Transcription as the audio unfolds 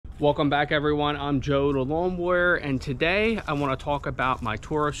Welcome back, everyone. I'm Joe the Lawn Warrior, and today I want to talk about my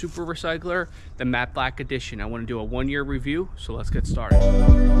Toro Super Recycler, the Matte Black Edition. I want to do a 1-year review, so let's get started.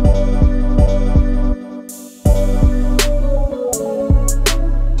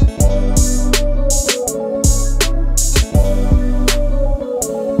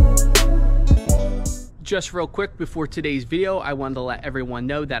 Just real quick before today's video, I wanted to let everyone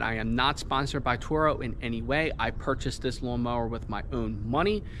know that I am not sponsored by Toro in any way. I purchased this lawnmower with my own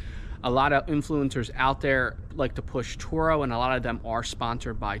money. A lot of influencers out there like to push Toro, and a lot of them are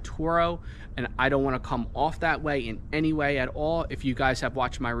sponsored by Toro, and I don't want to come off that way in any way at all. If you guys have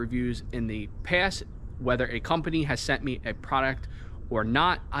watched my reviews in the past, whether a company has sent me a product or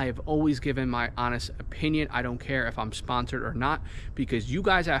not, I have always given my honest opinion. I don't care if I'm sponsored or not, because you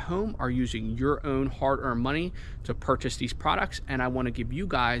guys at home are using your own hard-earned money to purchase these products, and I want to give you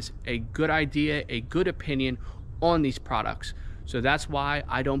guys a good idea, a good opinion on these products. So that's why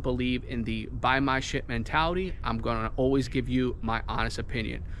I don't believe in the buy my shit mentality. I'm gonna always give you my honest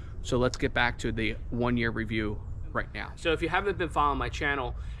opinion. So let's get back to the 1-year review right now. So if you haven't been following my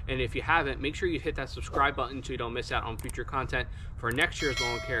channel, and if you haven't, make sure you hit that subscribe button so you don't miss out on future content for next year's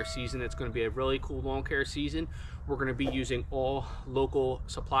lawn care season. It's going to be a really cool lawn care season. We're going to be using all local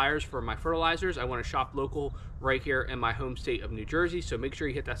suppliers for my fertilizers. I want to shop local right here in my home state of New Jersey. So make sure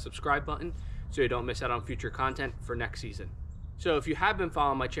you hit that subscribe button so you don't miss out on future content for next season. So if you have been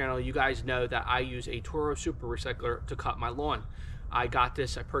following my channel, you guys know that I use a Toro Super Recycler to cut my lawn. I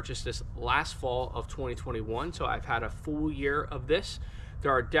purchased this last fall of 2021, so I've had a full year of this.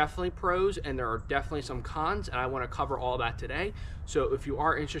 There are definitely pros and there are definitely some cons, and I want to cover all that today. So if you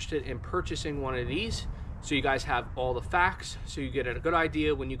are interested in purchasing one of these, so you guys have all the facts, so you get a good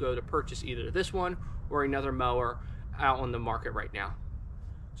idea when you go to purchase either this one or another mower out on the market right now.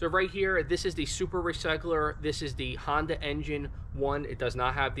 So right here, this is the Super Recycler. This is the Honda engine one. It does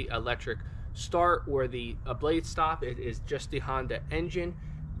not have the electric start or the blade stop. It is just the Honda engine.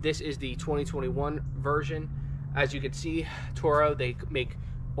 This is the 2021 version. As you can see, Toro, they make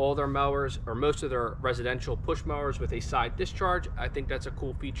all their mowers, or most of their residential push mowers, with a side discharge. I think that's a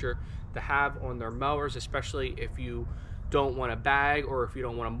cool feature to have on their mowers, especially if you don't want to bag or if you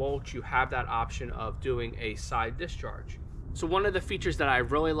don't want to mulch. You have that option of doing a side discharge. So one of the features that I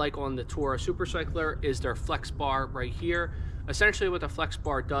really like on the Toro Super Recycler is their flex bar right here. Essentially what the flex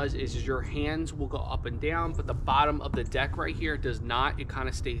bar does is your hands will go up and down, but the bottom of the deck right here does not. It kind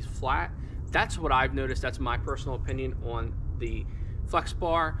of stays flat. That's what I've noticed. That's my personal opinion on the flex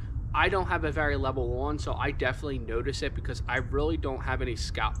bar. I don't have a very level lawn, so I definitely notice it because I really don't have any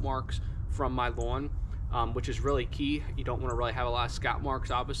scalp marks from my lawn, which is really key. You don't want to really have a lot of scalp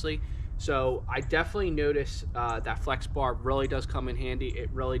marks, obviously. So I definitely notice that flex bar really does come in handy. It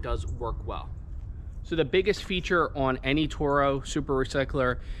really does work well. So the biggest feature on any Toro Super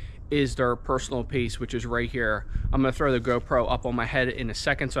Recycler is their personal pace, which is right here. I'm gonna throw the GoPro up on my head in a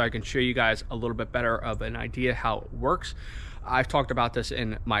second so I can show you guys a little bit better of an idea how it works. I've talked about this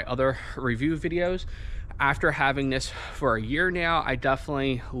in my other review videos. After having this for a year now, I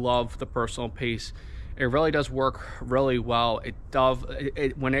definitely love the personal pace. It really does work really well.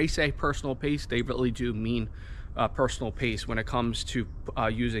 When they say personal pace, they really do mean personal pace when it comes to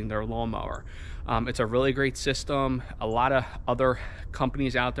using their lawnmower. It's a really great system. A lot of other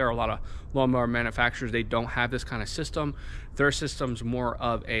companies out there, a lot of lawnmower manufacturers, they don't have this kind of system. Their system's more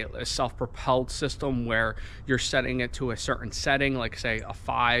of a self-propelled system where you're setting it to a certain setting, like say a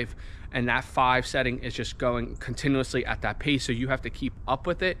 5, and that 5 setting is just going continuously at that pace, so you have to keep up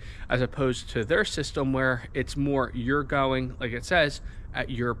with it, as opposed to their system where it's more you're going, like it says, at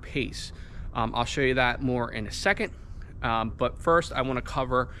your pace. I'll show you that more in a second, but first I want to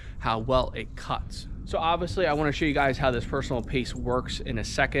cover how well it cuts. So obviously I want to show you guys how this personal pace works in a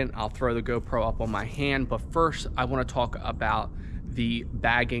second. I'll throw the GoPro up on my hand, but first I want to talk about the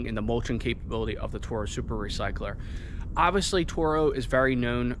bagging and the mulching capability of the Toro Super Recycler. Obviously Toro is very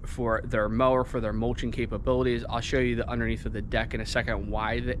known for their mower, for their mulching capabilities. I'll show you the underneath of the deck in a second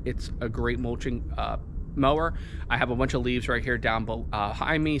why it's a great mulching mower. I have a bunch of leaves right here down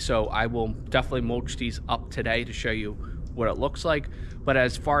behind me, so I will definitely mulch these up today to show you what it looks like. But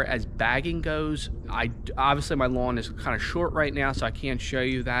as far as bagging goes, obviously my lawn is kind of short right now, so I can't show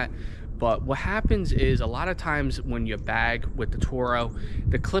you that. But what happens is a lot of times when you bag with the Toro,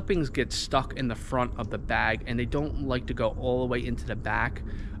 the clippings get stuck in the front of the bag and they don't like to go all the way into the back.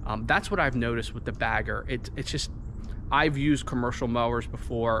 That's what I've noticed with the bagger. It's just, I've used commercial mowers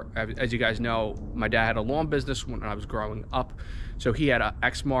before. As you guys know, my dad had a lawn business when I was growing up. So he had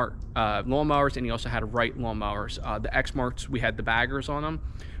Exmart lawnmowers, and he also had Wright lawnmowers. The Exmarts, we had the baggers on them.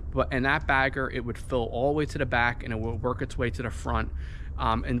 But in that bagger, it would fill all the way to the back and it would work its way to the front.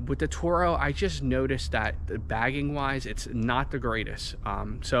 And with the Toro, I just noticed that the bagging wise, it's not the greatest.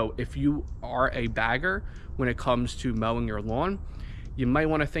 So if you are a bagger when it comes to mowing your lawn, you might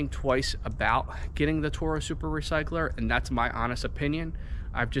want to think twice about getting the Toro Super Recycler, and that's my honest opinion.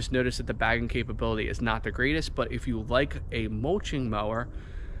 I've just noticed that the bagging capability is not the greatest, but if you like a mulching mower,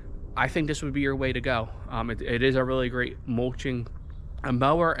 I think this would be your way to go. It is a really great mulching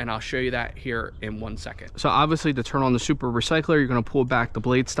mower, and I'll show you that here in 1 second. So obviously, to turn on the Super Recycler, you're going to pull back the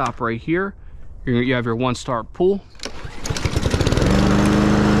blade stop right here. You have your 1-start pull,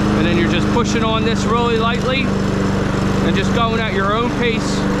 and then you're just pushing on this really lightly and just going at your own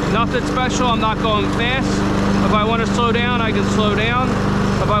pace. Nothing special. I'm not going fast. If I want to slow down, I can slow down.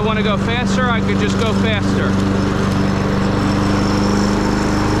 If I want to go faster, I could just go faster.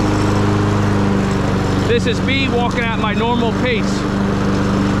 This is me walking at my normal pace.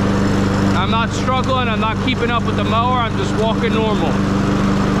 I'm not struggling, I'm not keeping up with the mower, I'm just walking normal.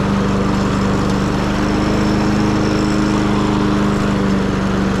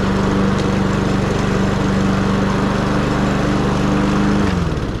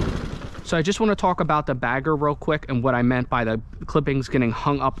 So I just want to talk about the bagger real quick and what I meant by the clippings getting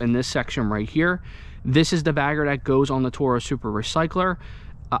hung up in this section right here. This is the bagger that goes on the Toro Super Recycler.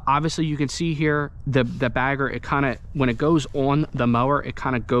 Obviously you can see here the bagger, it kind of, when it goes on the mower, it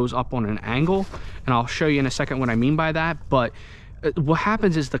kind of goes up on an angle, and I'll show you in a second what I mean by that. But what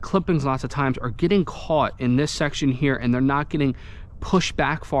happens is the clippings lots of times are getting caught in this section here, and they're not getting pushed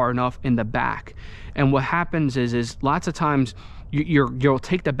back far enough in the back. And what happens is lots of times you'll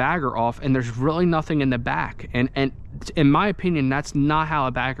take the bagger off and there's really nothing in the back, and in my opinion, that's not how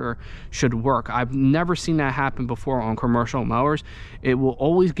a bagger should work. I've never seen that happen before on commercial mowers. It will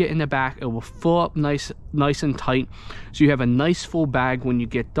always get in the back, it will fill up nice and tight, so you have a nice full bag when you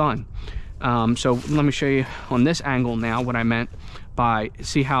get done. So let me show you on this angle now what I meant by,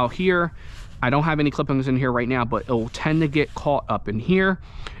 see how here I don't have any clippings in here right now, but it will tend to get caught up in here,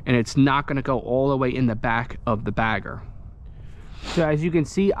 and it's not going to go all the way in the back of the bagger. So as you can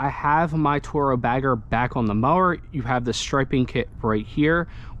see, I have my Toro bagger back on the mower. You have the striping kit right here,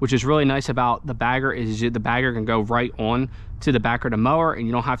 which is really nice about the bagger, is the bagger can go right on to the back of the mower and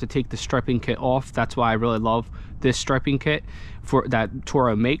you don't have to take the striping kit off. That's why I really love this striping kit for that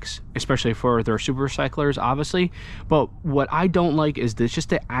Toro makes, especially for their super recyclers, obviously. But what I don't like is this, just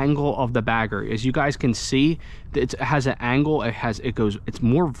the angle of the bagger. As you guys can see, it has an angle, it's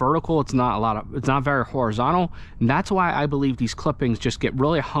more vertical, it's not very horizontal, and that's why I believe these clippings just get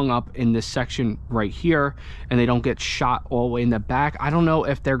really hung up in this section right here and they don't get shot all the way in the back. I don't know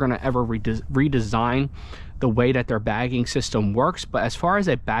if they're going to ever redesign the way that their bagging system works, but as far as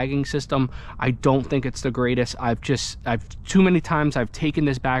a bagging system, I don't think it's the greatest. I've too many times I've taken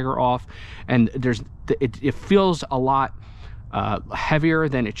this bagger off, and it feels a lot heavier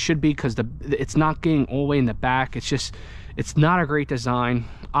than it should be, because it's not getting all the way in the back. It's not a great design.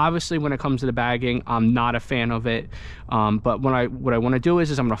 Obviously, when it comes to the bagging, I'm not a fan of it. But what I want to do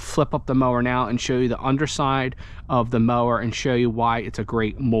is I'm going to flip up the mower now and show you the underside of the mower and show you why it's a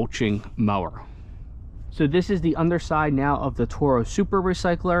great mulching mower. So this is the underside now of the Toro Super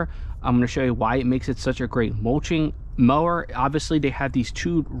Recycler. I'm going to show you why it makes it such a great mulching mower. Obviously, they have these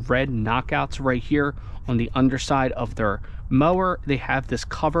two red knockouts right here on the underside of their mower. They have this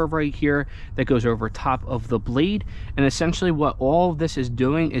cover right here that goes over top of the blade, and essentially what all of this is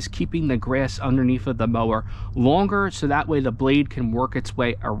doing is keeping the grass underneath of the mower longer, so that way the blade can work its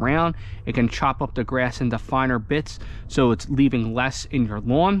way around. It can chop up the grass into finer bits, so it's leaving less in your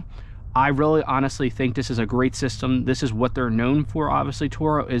lawn. I really honestly think this is a great system. This is what they're known for, obviously.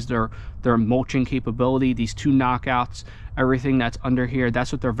 Toro is their mulching capability, these two knockouts, everything that's under here,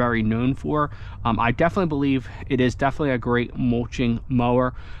 that's what they're very known for. I definitely believe it is definitely a great mulching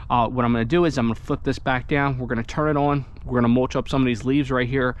mower. What I'm going to do is I'm going to flip this back down, we're going to turn it on, we're going to mulch up some of these leaves right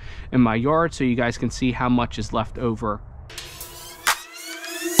here in my yard so you guys can see how much is left over.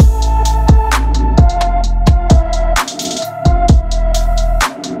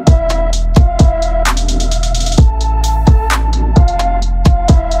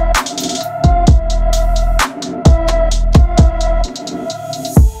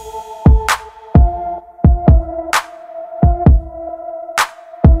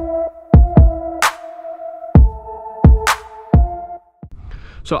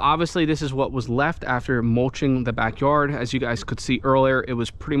 So obviously this is what was left after mulching the backyard. As you guys could see earlier, it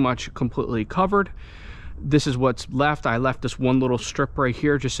was pretty much completely covered. This is what's left. I left this one little strip right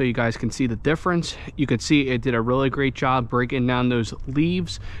here just so you guys can see the difference. You can see it did a really great job breaking down those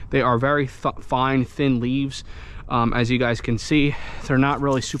leaves. They are very fine, thin leaves. As you guys can see, they're not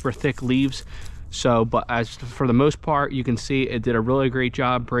really super thick leaves. So, but as for the most part, you can see it did a really great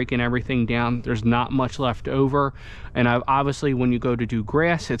job breaking everything down. There's not much left over. And obviously when you go to do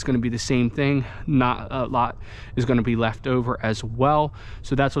grass, it's going to be the same thing. Not a lot is going to be left over as well.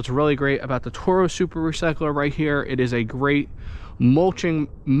 So that's what's really great about the Toro Super Recycler right here. It is a great mulching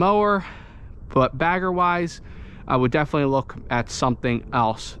mower, but bagger wise, I would definitely look at something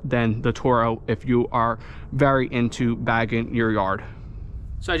else than the Toro if you are very into bagging your yard.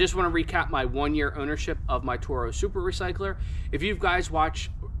 So I just want to recap my 1-year ownership of my Toro Super Recycler. If you guys watch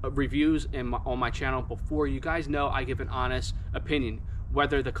reviews on my channel before, you guys know I give an honest opinion.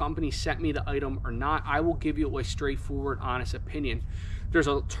 Whether the company sent me the item or not, I will give you a straightforward, honest opinion. There's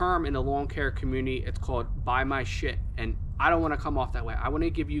a term in the lawn care community, it's called buy my shit, and I don't want to come off that way. I want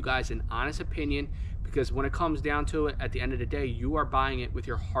to give you guys an honest opinion, because when it comes down to it, at the end of the day, you are buying it with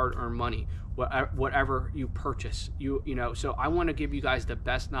your hard-earned money, whatever you purchase. You know, so I want to give you guys the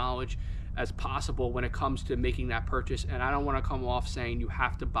best knowledge as possible when it comes to making that purchase, and I don't want to come off saying you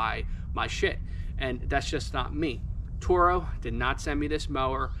have to buy my shit, and that's just not me. Toro did not send me this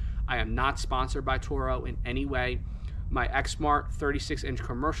mower. I am not sponsored by Toro in any way. My X-Smart 36-inch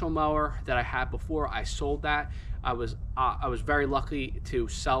commercial mower that I had before, I sold that. I was very lucky to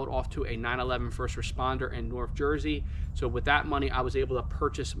sell it off to a 9/11 first responder in North Jersey. So with that money, I was able to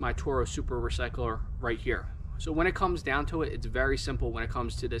purchase my Toro Super Recycler right here. So when it comes down to it, it's very simple when it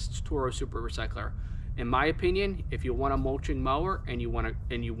comes to this Toro Super Recycler. In my opinion, if you want a mulching mower and you want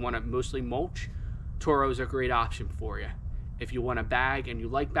to mostly mulch, Toro is a great option for you. If you want to bag and you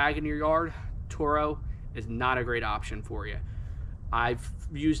like bagging your yard, Toro is not a great option for you. I've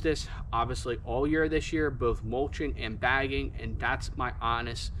used this obviously all year this year, both mulching and bagging, and that's my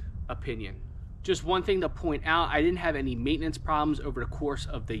honest opinion. Just one thing to point out, I didn't have any maintenance problems over the course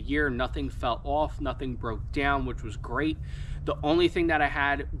of the year. Nothing fell off, nothing broke down, which was great. The only thing that I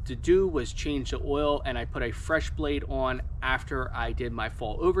had to do was change the oil, and I put a fresh blade on after I did my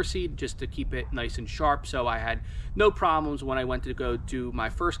fall overseed just to keep it nice and sharp. So I had no problems when I went to go do my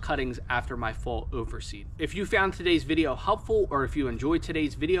first cuttings after my fall overseed. If you found today's video helpful, or if you enjoyed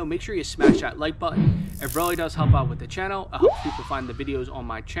today's video, make sure you smash that like button. It really does help out with the channel. It helps people find the videos on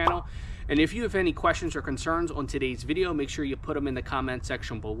my channel. And if you have any questions or concerns on today's video, make sure you put them in the comment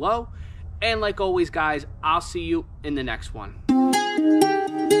section below. And like always, guys, I'll see you in the next one.